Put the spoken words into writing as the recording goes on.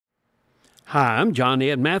Hi, I'm John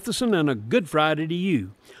Ed Mathison, and a good Friday to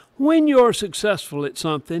you. When you're successful at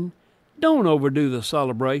something, don't overdo the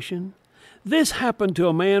celebration. This happened to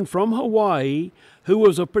a man from Hawaii who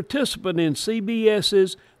was a participant in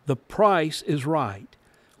CBS's The Price is Right.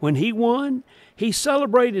 When he won, he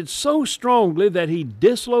celebrated so strongly that he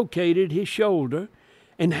dislocated his shoulder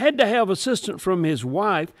and had to have assistance from his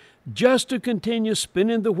wife just to continue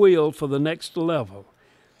spinning the wheel for the next level.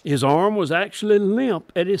 His arm was actually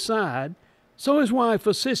limp at his side, so his wife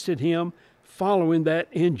assisted him following that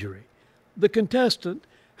injury. The contestant,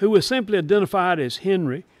 who was simply identified as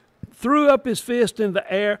Henry, threw up his fist in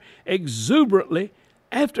the air exuberantly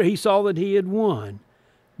after he saw that he had won.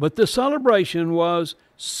 But the celebration was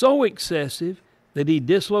so excessive that he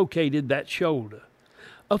dislocated that shoulder.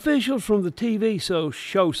 Officials from the TV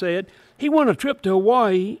show said he won a trip to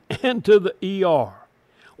Hawaii and to the ER.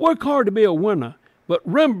 Work hard to be a winner, but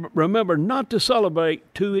remember not to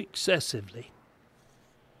celebrate too excessively.